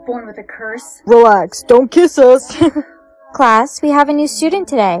fault I was born with a curse. Relax, don't kiss us. Class, we have a new student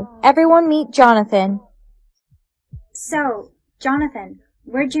today. Everyone meet Jonathan. So, Jonathan,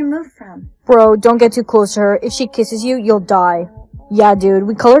 where'd you move from? Bro, don't get too close to her. If she kisses you, you'll die. Yeah, dude,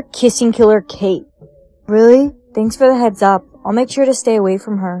 we call her Kissing Killer Kate. Really? Thanks for the heads up. I'll make sure to stay away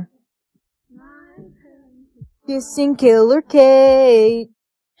from her. Kissing Killer Kate.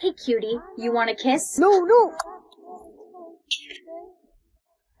 Hey, cutie, you want a kiss? No.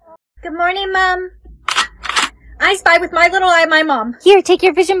 Good morning, Mom. I spy with my little eye my mom. Here, take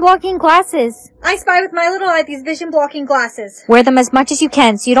your vision blocking glasses. I spy with my little eye these vision blocking glasses. Wear them as much as you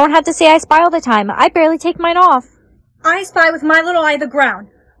can so you don't have to say I spy all the time. I barely take mine off. I spy with my little eye the ground.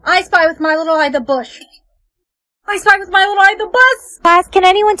 I spy with my little eye the bush. I spy with my little eye the bus. Class, can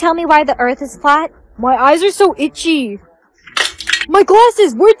anyone tell me why the earth is flat? My eyes are so itchy. My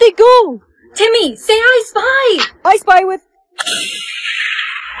glasses, where'd they go? Timmy, say I spy. I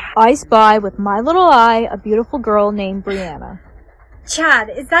spy with my little eye a beautiful girl named Brianna. Chad,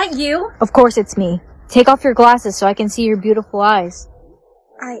 is that you? Of course it's me. Take off your glasses so I can see your beautiful eyes.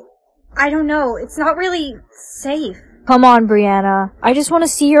 I don't know. It's not really safe. Come on, Brianna. I just want to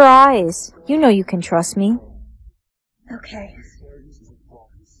see your eyes. You know you can trust me. Okay.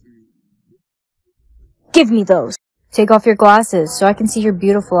 Give me those. Take off your glasses so I can see your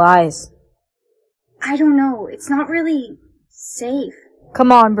beautiful eyes. I don't know. It's not really safe.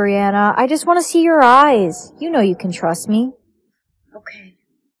 Come on, Brianna. I just want to see your eyes. You know you can trust me. Okay.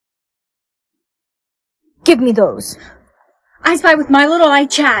 Give me those. I spy with my little eye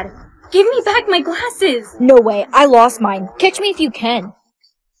Chad. Give me back my glasses. No way. I lost mine. Catch me if you can.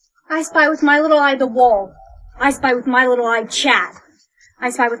 I spy with my little eye the wall. I spy with my little eye Chad. I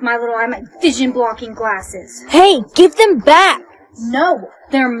spy with my little eye my vision blocking glasses. Hey, give them back. No,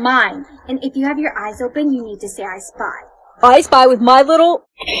 they're mine. And if you have your eyes open, you need to say I spy. I spy with my little...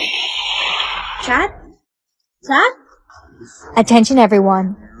 Chad? Chad? Attention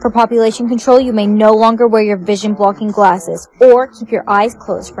everyone. For population control, you may no longer wear your vision blocking glasses or keep your eyes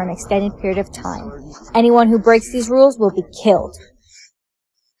closed for an extended period of time. Anyone who breaks these rules will be killed.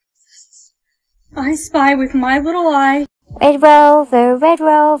 I spy with my little eye. Red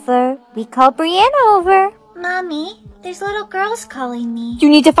Rover, we call Brianna over. Mommy, there's little girls calling me. You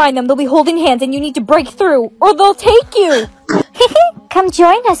need to find them. They'll be holding hands and you need to break through or they'll take you. Come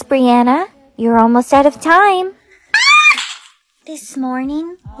join us, Brianna. You're almost out of time. This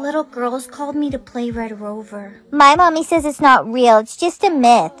morning, little girls called me to play Red Rover. My mommy says it's not real. It's just a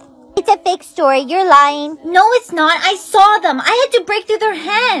myth. It's a fake story. You're lying. No, it's not. I saw them. I had to break through their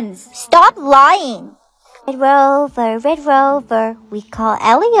hands. Stop lying. Red Rover, we call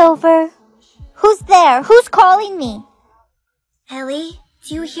Ellie over. Who's there? Who's calling me? Ellie,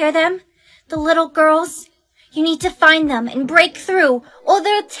 do you hear them? The little girls? You need to find them and break through, or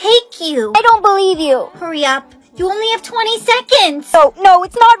they'll take you. I don't believe you. Hurry up. You only have 20 seconds. No,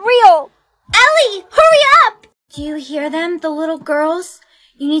 it's not real. Ellie, hurry up! Do you hear them, the little girls?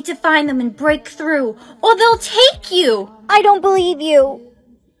 You need to find them and break through, or they'll take you. I don't believe you.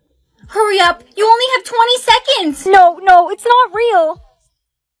 Hurry up. You only have 20 seconds. No, it's not real.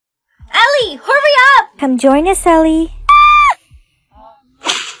 Ellie, hurry up! Come join us, Ellie.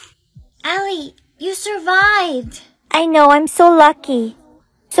 Ellie, you survived. I know, I'm so lucky.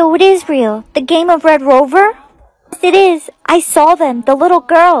 So it is real. The game of Red Rover? Yes, it is. I saw them, the little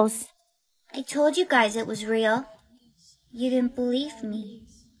girls. I told you guys it was real. You didn't believe me.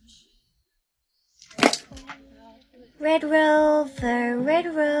 Red Rover,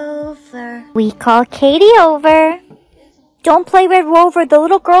 Red Rover. We call Katie over. Don't play Red Rover. The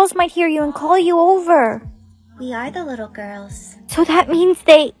little girls might hear you and call you over. We are the little girls. So that means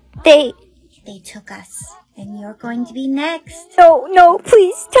they took us. And you're going to be next. No,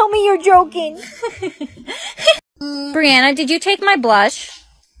 please tell me you're joking. Brianna, did you take my blush?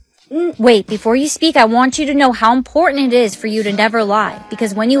 Wait, before you speak, I want you to know how important it is for you to never lie.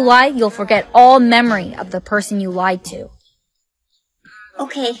 Because when you lie, you'll forget all memory of the person you lied to.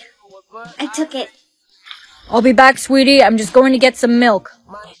 Okay, I took it. I'll be back, sweetie. I'm just going to get some milk.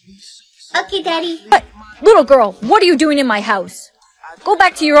 Okay, Daddy. But, little girl, what are you doing in my house? Go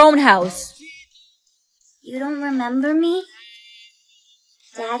back to your own house. You don't remember me?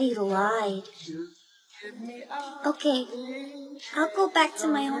 Daddy lied. Okay, I'll go back to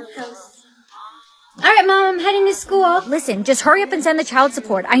my own house. Alright, Mom, I'm heading to school. Listen, just hurry up and send the child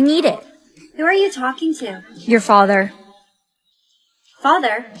support. I need it. Who are you talking to? Your father.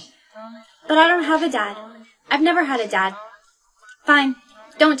 Father? But I don't have a dad. I've never had a dad. Fine,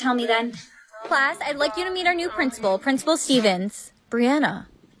 don't tell me then. Class, I'd like you to meet our new principal, Principal Stevens. Brianna,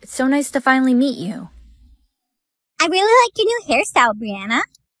 it's so nice to finally meet you. I really like your new hairstyle, Brianna.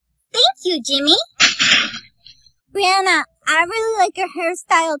 Thank you, Jimmy. Brianna, I really like your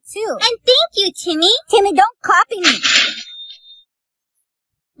hairstyle too. And thank you, Timmy. Timmy, don't copy me.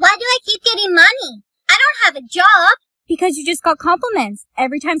 Why do I keep getting money? I don't have a job. Because you just got compliments.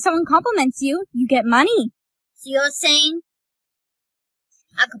 Every time someone compliments you, you get money. So you're saying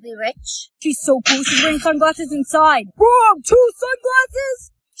I could be rich? She's so cool, she's wearing sunglasses inside. Bro, 2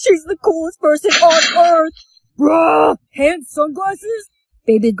 sunglasses? She's the coolest person on earth. Bruh, and sunglasses?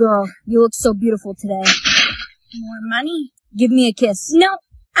 Baby girl, you look so beautiful today. More money? Give me a kiss. No,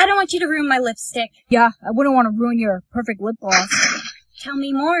 I don't want you to ruin my lipstick. Yeah, I wouldn't want to ruin your perfect lip gloss. Tell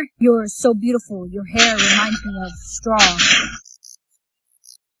me more. You're so beautiful. Your hair reminds me of straw.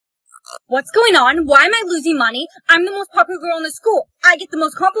 What's going on? Why am I losing money? I'm the most popular girl in the school. I get the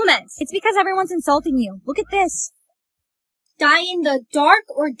most compliments. It's because everyone's insulting you. Look at this. Die in the dark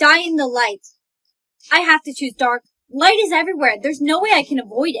or die in the light? I have to choose dark. Light is everywhere. There's no way I can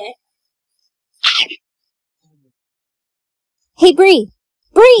avoid it. Hey, Bree!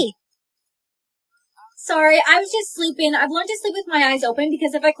 Bree! Sorry, I was just sleeping. I've learned to sleep with my eyes open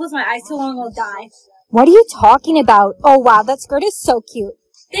because if I close my eyes too long, I'll die. What are you talking about? Oh wow, that skirt is so cute.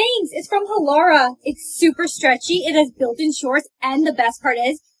 Thanks! It's from Halara. It's super stretchy, it has built-in shorts, and the best part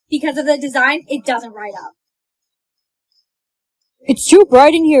is, because of the design, it doesn't ride up. It's too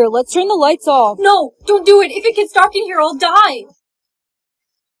bright in here. Let's turn the lights off. No! Don't do it! If it gets dark in here, I'll die!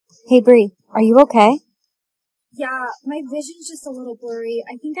 Hey, Bree, are you okay? Yeah, my vision's just a little blurry.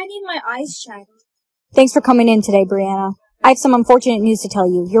 I think I need my eyes checked. Thanks for coming in today, Brianna. I have some unfortunate news to tell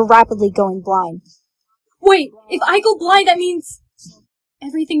you. You're rapidly going blind. Wait, if I go blind, that means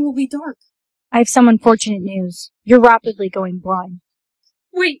everything will be dark. I have some unfortunate news. You're rapidly going blind.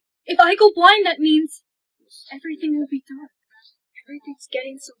 Wait, if I go blind, that means everything will be dark. Everything's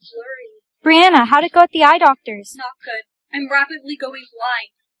getting so blurry. Brianna, how'd it go at the eye doctor's? Not good. I'm rapidly going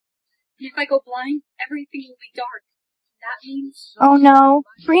blind. And if I go blind, everything will be dark. That means... Oh no.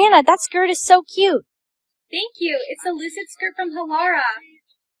 Brianna, that skirt is so cute. Thank you. It's a lucid skirt from Halara.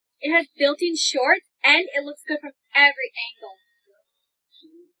 It has built-in shorts, and it looks good from every angle.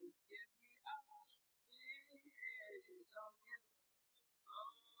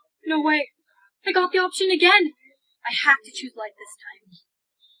 No way. I got the option again. I have to choose light this time.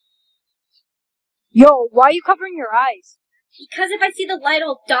 Yo, why are you covering your eyes? Because if I see the light,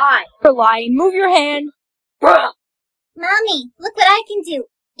 I'll die. You're lying. Move your hand. Bruh. Mommy, look what I can do.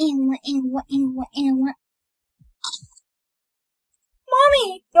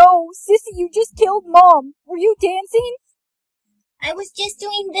 Mommy! No, Sissy, you just killed Mom. Were you dancing? I was just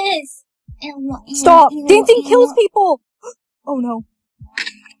doing this. Stop! Dancing kills people! Oh no.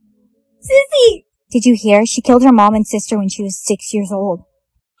 Sissy! Did you hear? She killed her mom and sister when she was 6 years old.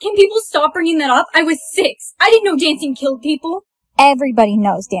 Can people stop bringing that up? I was 6. I didn't know dancing killed people. Everybody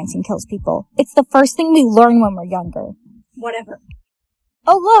knows dancing kills people. It's the first thing we learn when we're younger. Whatever.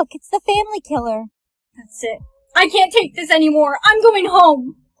 Oh look, it's the family killer. That's it. I can't take this anymore. I'm going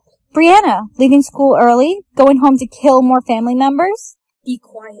home. Brianna, leaving school early? Going home to kill more family members? Be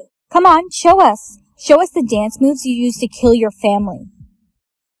quiet. Come on, show us. Show us the dance moves you use to kill your family.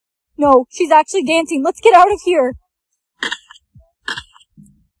 No, she's actually dancing. Let's get out of here.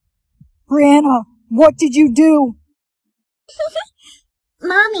 Brianna, what did you do?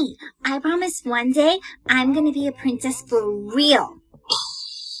 Mommy, I promise one day I'm gonna be a princess for real.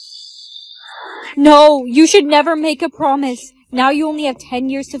 No, you should never make a promise. Now you only have 10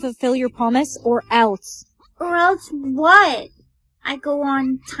 years to fulfill your promise, or else. Or else what? I go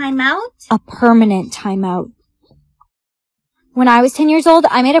on timeout? A permanent timeout. When I was 10 years old,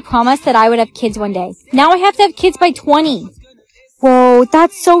 I made a promise that I would have kids one day. Now I have to have kids by 20. Whoa,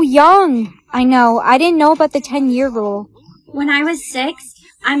 that's so young. I know, I didn't know about the 10-year rule. When I was 6,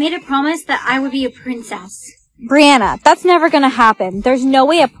 I made a promise that I would be a princess. Brianna, that's never gonna happen. There's no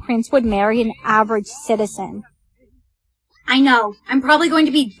way a prince would marry an average citizen. I know. I'm probably going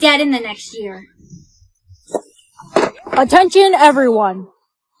to be dead in the next year. Attention, everyone.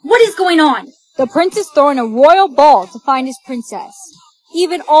 What is going on? The prince is throwing a royal ball to find his princess.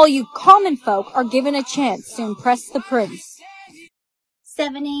 Even all you common folk are given a chance to impress the prince.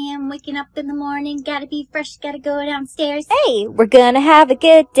 7 a.m. waking up in the morning, gotta be fresh, gotta go downstairs. Hey, we're gonna have a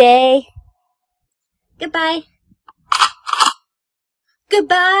good day. Goodbye.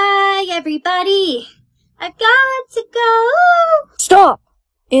 Goodbye, everybody. I've got to go. Stop!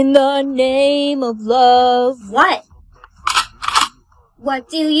 In the name of love. What? What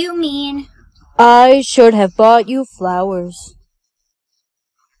do you mean? I should have bought you flowers.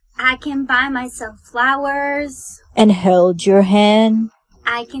 I can buy myself flowers. And held your hand.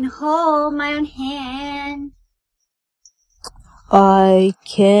 I can hold my own hand. I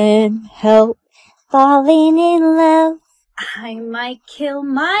can't help Falling in love. I might kill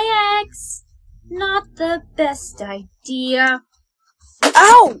my ex. Not the best idea.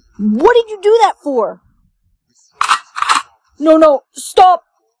 Ow! What did you do that for? No, stop!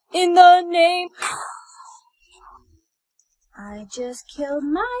 In the name... I just killed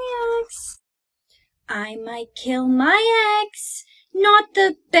my ex. I might kill my ex. Not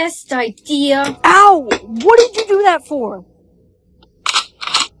the best idea. Ow! What did you do that for?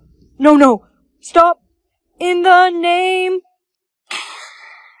 No, stop! In the name...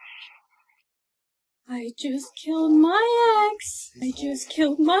 I just killed my ex. I just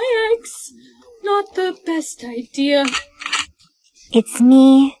killed my ex. Not the best idea. It's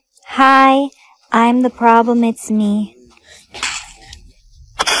me. Hi. I'm the problem, it's me.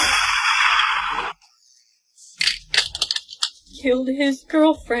 Killed his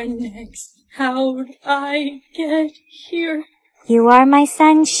girlfriend next. How'd I get here? You are my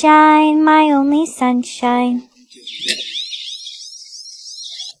sunshine, my only sunshine.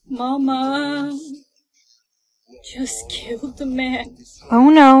 Mama just killed the man. Oh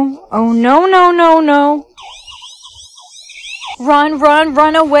no, no.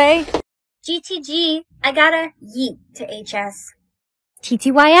 Run away. GTG, I gotta yeet to HS.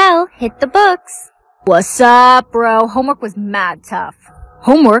 TTYL, hit the books. What's up, bro? Homework was mad tough.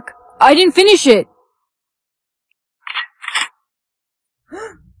 Homework? I didn't finish it.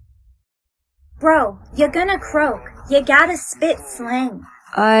 Bro, you're gonna croak. You gotta spit slang.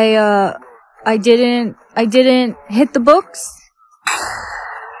 I didn't hit the books?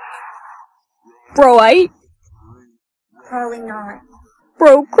 Bro, Probably not.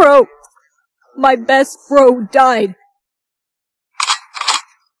 Bro, croak. My best bro died.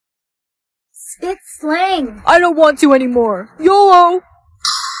 Spit slang. I don't want to anymore. YOLO!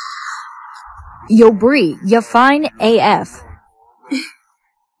 Yo, Bree, you fine AF.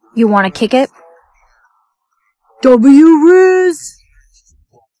 You wanna kick it? W-Riz!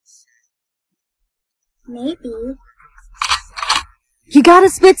 Maybe. You gotta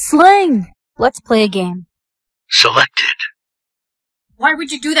spit slang! Let's play a game. Selected. Why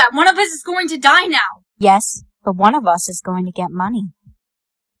would you do that? One of us is going to die now. Yes, but one of us is going to get money.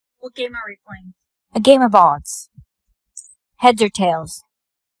 What game are we playing? A game of odds. Heads or tails?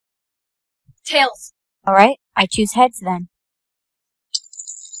 Tails. Alright, I choose heads then.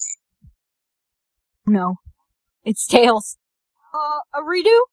 No, it's tails. A redo?